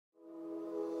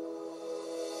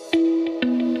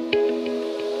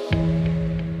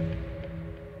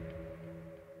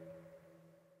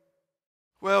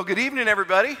Good evening,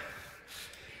 everybody.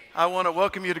 I want to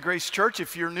welcome you to Grace Church.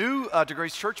 If you're new to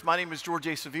Grace Church, my name is George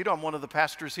A. Savito. I'm one of the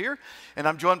pastors here, and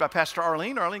I'm joined by Pastor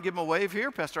Arlene. Arlene, give him a wave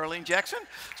here. Pastor Arlene Jackson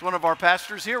is one of our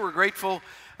pastors here. We're grateful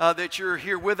that you're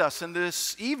here with us. And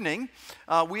this evening,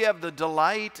 we have the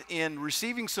delight in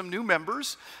receiving some new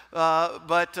members,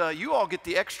 but you all get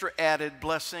the extra added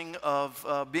blessing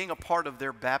of being a part of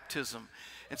their baptism.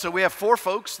 And so we have 4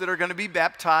 folks that are going to be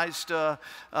baptized, three are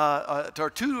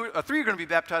going to be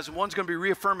baptized, and one's going to be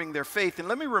reaffirming their faith. And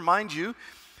let me remind you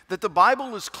that the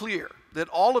Bible is clear that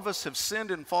all of us have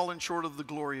sinned and fallen short of the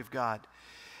glory of God.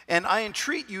 And I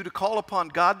entreat you to call upon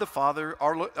God the Father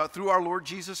through our Lord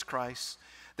Jesus Christ,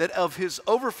 that of his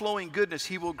overflowing goodness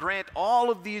he will grant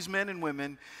all of these men and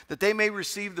women that they may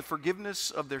receive the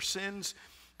forgiveness of their sins,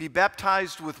 be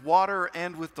baptized with water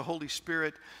and with the Holy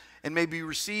Spirit, and may be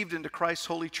received into Christ's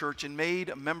holy church and made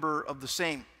a member of the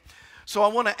same. So I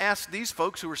want to ask these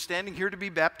folks who are standing here to be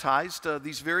baptized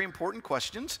these very important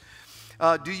questions.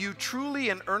 Do you truly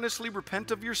and earnestly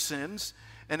repent of your sins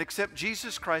and accept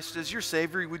Jesus Christ as your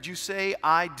Savior? Would you say,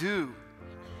 I do?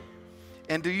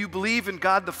 And do you believe in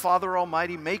God the Father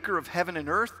Almighty, maker of heaven and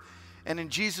earth, and in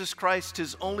Jesus Christ,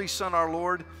 his only Son, our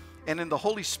Lord, and in the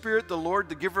Holy Spirit, the Lord,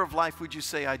 the giver of life? Would you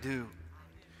say, I do?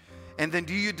 And then,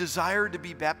 do you desire to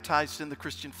be baptized in the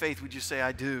Christian faith? Would you say,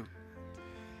 I do?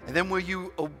 And then, will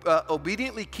you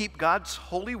obediently keep God's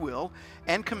holy will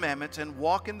and commandments and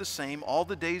walk in the same all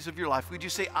the days of your life? Would you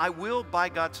say, I will by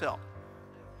God's help?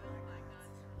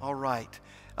 All right.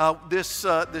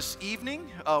 This evening,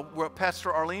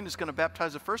 Pastor Arlene is going to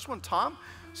baptize the first one, Tom.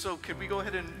 So could we go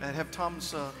ahead and have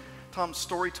Tom's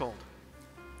story told?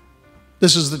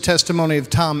 This is the testimony of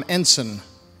Tom Ensign.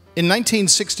 In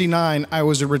 1969, I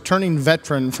was a returning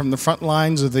veteran from the front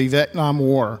lines of the Vietnam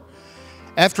War.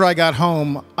 After I got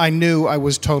home, I knew I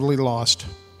was totally lost.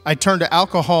 I turned to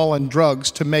alcohol and drugs.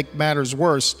 To make matters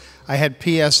worse, I had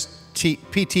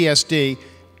PTSD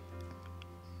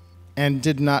and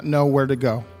did not know where to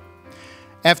go.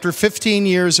 After 15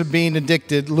 years of being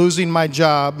addicted, losing my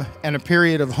job, and a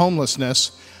period of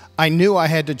homelessness, I knew I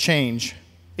had to change.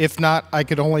 If not, I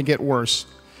could only get worse.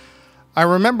 I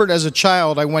remembered as a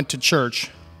child I went to church,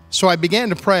 so I began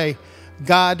to pray,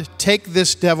 God, take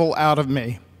this devil out of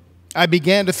me. I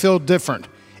began to feel different.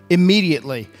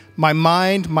 Immediately, my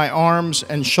mind, my arms,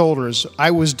 and shoulders,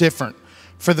 I was different.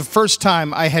 For the first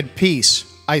time, I had peace.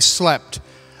 I slept.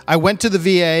 I went to the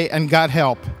VA and got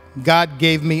help. God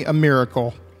gave me a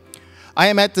miracle. I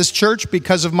am at this church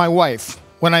because of my wife.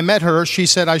 When I met her, she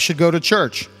said I should go to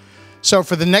church. So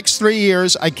for the next 3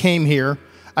 years, I came here.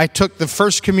 I took the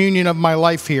first communion of my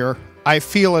life here. I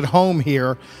feel at home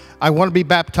here. I want to be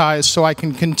baptized so I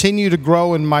can continue to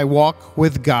grow in my walk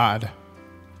with God.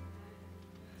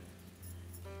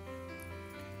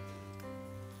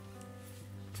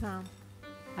 Tom,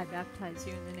 I baptize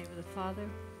you in the name of the Father,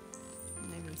 in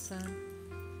the name of the Son,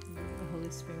 in the name of the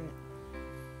Holy Spirit.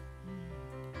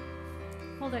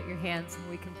 Hold out your hands and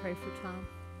we can pray for Tom.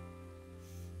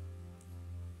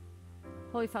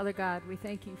 Holy Father God, we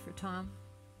thank you for Tom.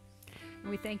 And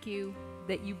we thank you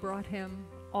that you brought him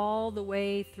all the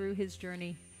way through his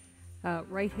journey,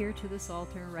 right here to this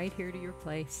altar, right here to your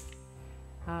place,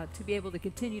 to be able to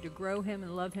continue to grow him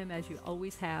and love him as you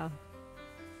always have.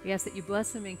 We ask that you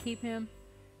bless him and keep him,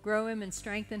 grow him and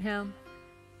strengthen him,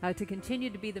 to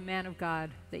continue to be the man of God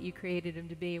that you created him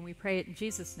to be. And we pray it in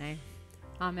Jesus' name.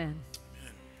 Amen.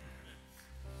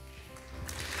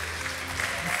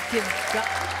 Let's give God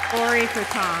glory for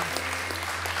Tom.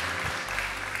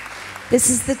 This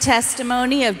is the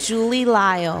testimony of Julie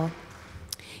Lyle.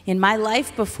 In my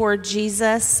life before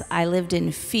Jesus, I lived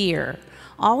in fear,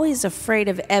 always afraid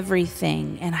of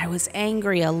everything, and I was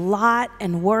angry a lot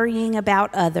and worrying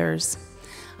about others.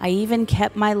 I even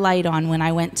kept my light on when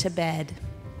I went to bed.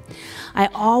 I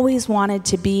always wanted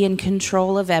to be in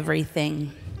control of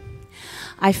everything.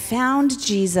 I found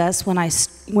Jesus when I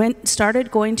started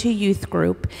going to youth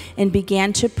group and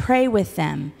began to pray with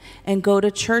them and go to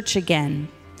church again,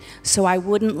 so I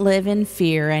wouldn't live in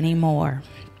fear anymore.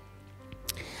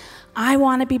 I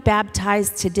want to be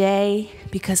baptized today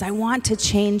because I want to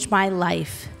change my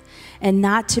life and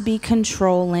not to be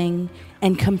controlling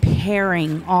and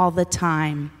comparing all the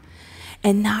time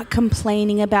and not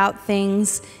complaining about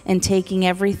things and taking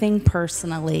everything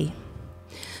personally.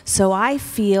 So I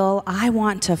feel I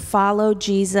want to follow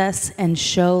Jesus and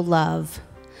show love.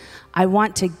 I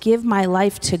want to give my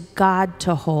life to God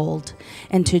to hold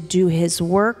and to do his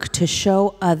work to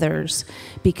show others,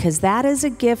 because that is a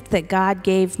gift that God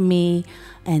gave me,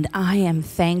 and I am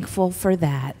thankful for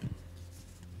that.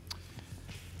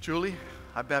 Julie,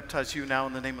 I baptize you now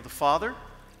in the name of the Father,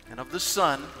 and of the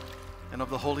Son, and of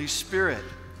the Holy Spirit.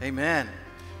 Amen.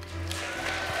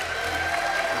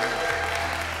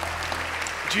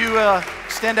 Would you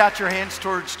stand out your hands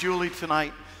towards Julie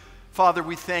tonight? Father,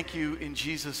 we thank you in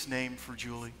Jesus' name for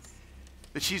Julie,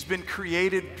 that she's been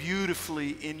created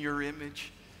beautifully in your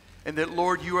image, and that,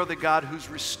 Lord, you are the God who's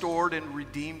restored and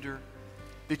redeemed her,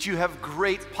 that you have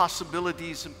great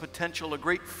possibilities and potential, a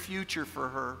great future for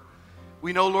her.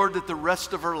 We know, Lord, that the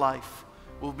rest of her life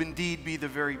will indeed be the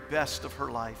very best of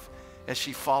her life as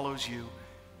she follows you.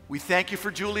 We thank you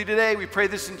for Julie today. We pray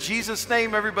this in Jesus'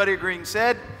 name. Everybody agreeing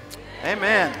said,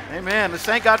 amen. Amen. Let's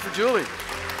thank God for Julie.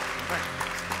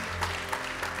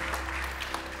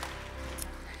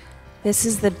 This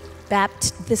is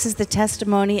the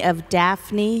testimony of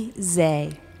Daphne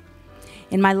Zay.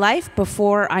 In my life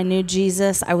before I knew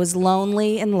Jesus, I was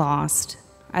lonely and lost.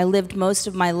 I lived most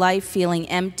of my life feeling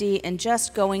empty and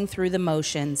just going through the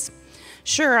motions.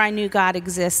 Sure, I knew God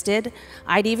existed.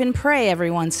 I'd even pray every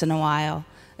once in a while,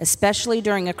 especially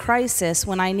during a crisis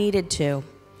when I needed to.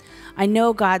 I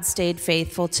know God stayed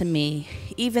faithful to me,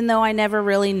 even though I never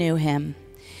really knew him.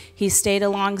 He stayed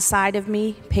alongside of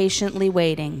me, patiently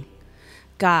waiting.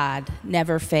 God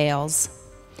never fails.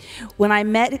 When I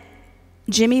met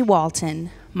Jimmy Walton,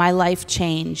 my life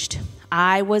changed.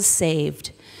 I was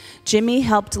saved. Jimmy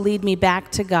helped lead me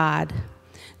back to God.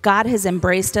 God has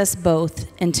embraced us both,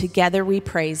 and together we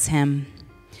praise him.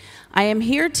 I am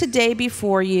here today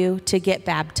before you to get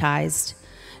baptized,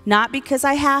 not because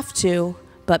I have to,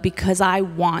 but because I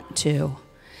want to.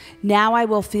 Now I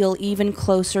will feel even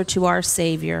closer to our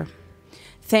Savior.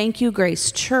 Thank you,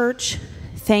 Grace Church.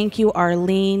 Thank you,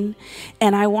 Arlene.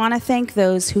 And I want to thank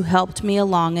those who helped me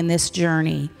along in this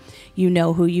journey. You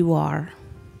know who you are.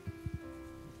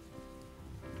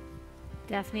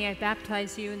 Daphne, I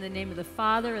baptize you in the name of the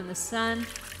Father, and the Son,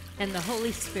 and the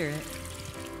Holy Spirit.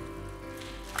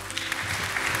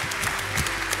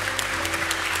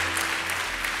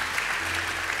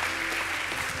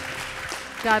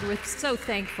 God, we're so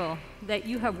thankful that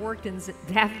you have worked in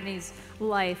Daphne's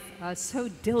life so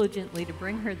diligently to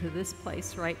bring her to this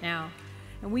place right now.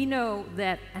 And we know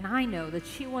that, and I know that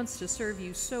she wants to serve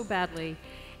you so badly.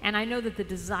 And I know that the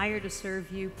desire to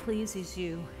serve you pleases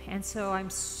you. And so I'm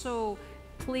so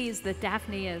pleased that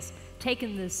Daphne has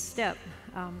taken this step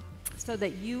so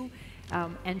that you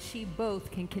and she both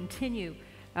can continue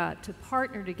to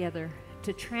partner together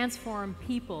to transform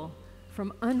people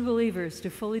from unbelievers to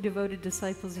fully devoted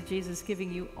disciples of Jesus,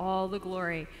 giving you all the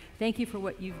glory. Thank you for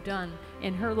what you've done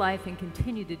in her life and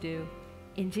continue to do.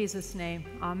 In Jesus' name,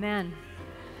 amen.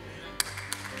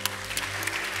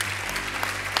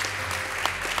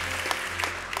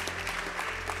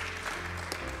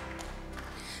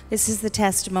 This is the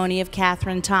testimony of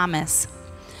Catherine Thomas.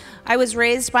 I was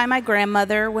raised by my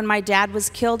grandmother when my dad was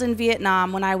killed in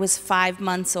Vietnam when I was 5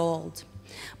 months old.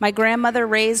 My grandmother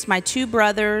raised my 2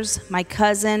 brothers, my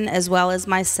cousin, as well as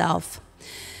myself.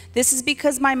 This is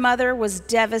because my mother was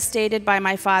devastated by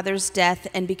my father's death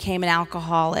and became an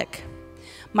alcoholic.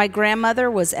 My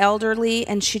grandmother was elderly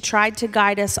and she tried to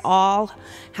guide us all.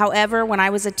 However, when I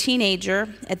was a teenager,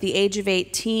 at the age of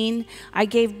 18, I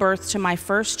gave birth to my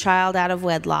first child out of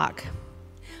wedlock.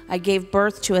 I gave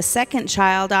birth to a second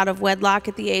child out of wedlock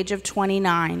at the age of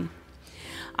 29.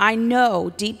 I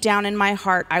know deep down in my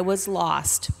heart I was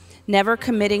lost, never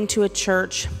committing to a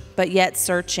church, but yet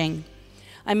searching.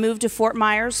 I moved to Fort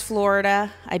Myers,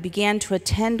 Florida. I began to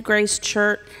attend Grace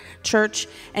Church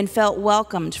and felt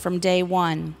welcomed from day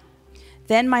one.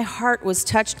 Then my heart was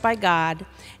touched by God,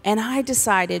 and I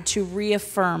decided to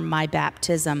reaffirm my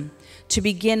baptism, to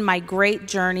begin my great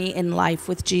journey in life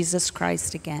with Jesus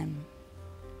Christ again.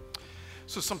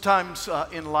 So sometimes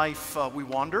in life we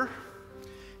wander,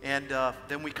 and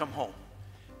then we come home.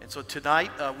 And so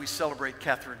tonight we celebrate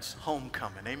Catherine's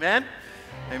homecoming. Amen?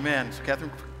 Amen. So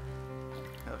Catherine,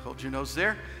 hold your nose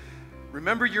there.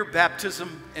 Remember your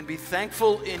baptism and be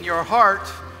thankful in your heart.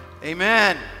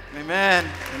 Amen. Amen.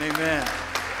 And amen.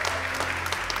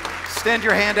 Extend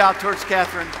your hand out towards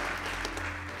Catherine.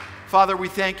 Father, we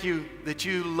thank you that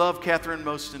you love Catherine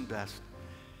most and best.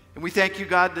 And we thank you,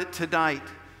 God, that tonight,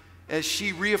 as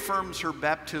she reaffirms her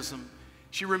baptism,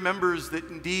 she remembers that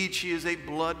indeed she is a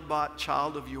blood-bought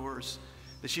child of yours,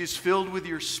 that she is filled with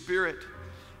your Spirit,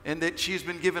 and that she has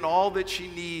been given all that she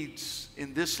needs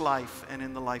in this life and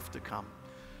in the life to come.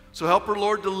 So help her,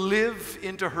 Lord, to live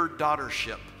into her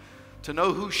daughtership, to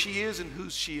know who she is and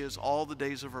whose she is all the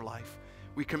days of her life.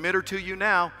 We commit her to you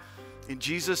now. In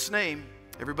Jesus' name,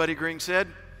 everybody agreeing said,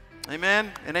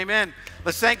 amen and amen.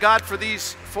 Let's thank God for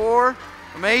these 4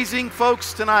 amazing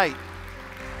folks tonight.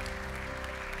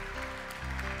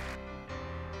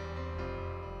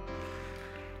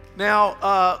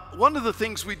 Now, one of the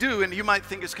things we do, and you might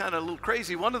think it's kind of a little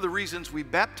crazy, one of the reasons we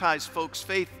baptize folks'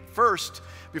 faith first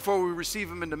before we receive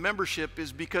them into membership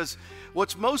is because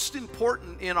what's most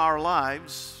important in our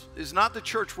lives is not the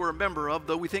church we're a member of,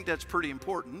 though we think that's pretty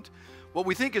important. What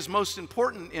we think is most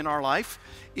important in our life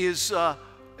is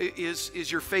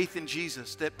your faith in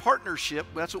Jesus. That partnership,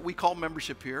 that's what we call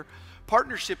membership here.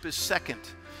 Partnership is second.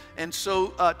 And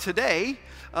so today,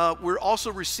 we're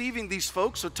also receiving these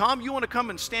folks. So Tom, you want to come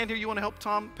and stand here? You want to help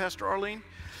Tom, Pastor Arlene?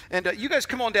 And you guys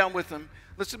come on down with them.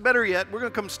 Listen, better yet, we're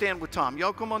going to come stand with Tom.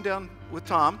 Y'all come on down with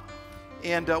Tom,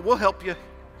 and we'll help you.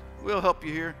 We'll help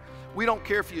you here. We don't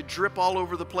care if you drip all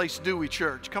over the place, do we,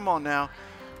 church? Come on now.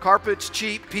 Carpet's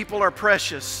cheap. People are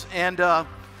precious. And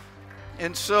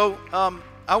so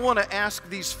I want to ask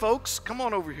these folks, come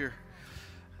on over here.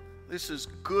 This is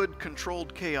good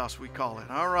controlled chaos, we call it.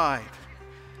 All right.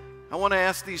 I want to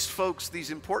ask these folks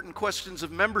these important questions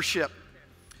of membership.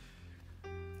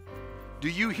 Do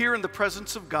you here in the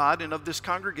presence of God and of this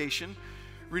congregation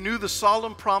renew the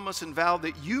solemn promise and vow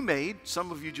that you made, some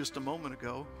of you just a moment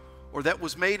ago, or that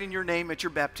was made in your name at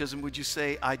your baptism? Would you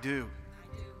say, I do?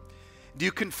 I do. Do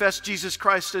you confess Jesus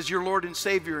Christ as your Lord and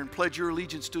Savior and pledge your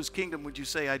allegiance to His kingdom? Would you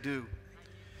say, I do?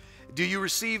 Do you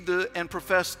receive and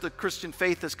profess the Christian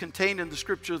faith as contained in the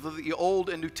scriptures of the Old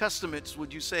and New Testaments?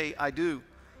 Would you say, I do?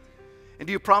 And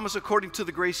do you promise, according to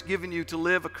the grace given you, to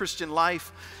live a Christian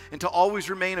life and to always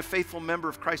remain a faithful member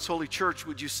of Christ's holy church?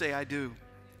 Would you say, I do?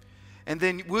 And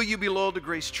then, will you be loyal to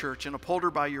Grace Church and uphold her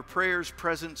by your prayers,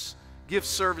 presence, gift,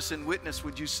 service, and witness?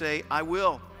 Would you say, I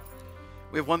will?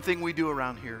 We have one thing we do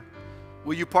around here.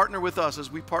 Will you partner with us as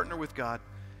we partner with God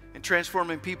in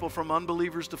transforming people from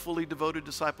unbelievers to fully devoted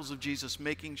disciples of Jesus,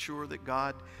 making sure that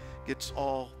God gets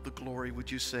all the glory? Would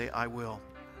you say, I will?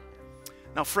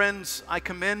 Now, friends, I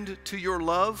commend to your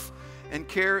love and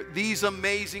care these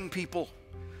amazing people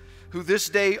who this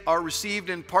day are received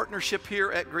in partnership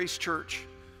here at Grace Church.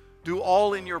 Do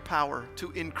all in your power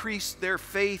to increase their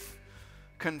faith,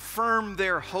 confirm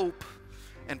their hope,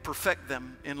 and perfect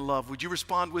them in love. Would you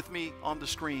respond with me on the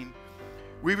screen?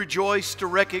 We rejoice to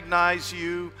recognize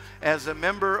you as a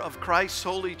member of Christ's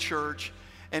holy church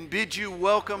and bid you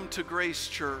welcome to Grace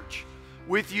Church.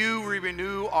 With you, we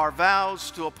renew our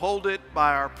vows to uphold it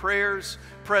by our prayers,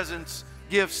 presence,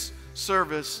 gifts,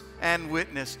 service, and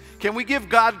witness. Can we give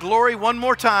God glory one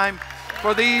more time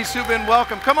for these who've been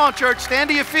welcomed? Come on, church, stand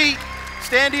to your feet.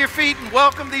 Stand to your feet and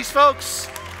welcome these folks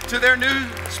to their new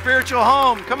spiritual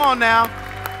home. Come on now.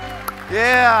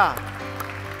 Yeah.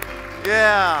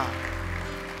 Yeah.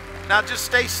 Now just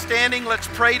stay standing. Let's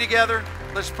pray together.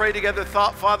 Let's pray together.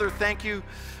 Father, thank you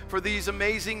for these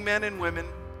amazing men and women.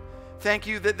 Thank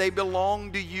you that they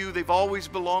belong to you. They've always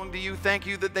belonged to you. Thank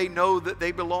you that they know that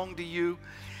they belong to you.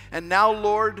 And now,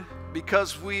 Lord,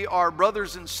 because we are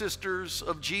brothers and sisters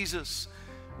of Jesus,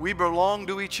 we belong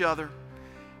to each other.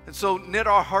 And so knit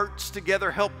our hearts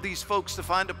together. Help these folks to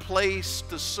find a place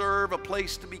to serve, a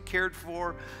place to be cared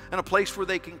for, and a place where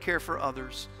they can care for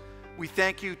others. We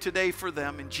thank you today for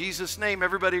them. In Jesus' name,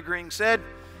 everybody agreeing said,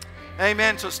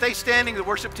 amen. So stay standing. The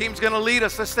worship team's going to lead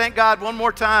us. Let's thank God one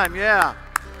more time. Yeah.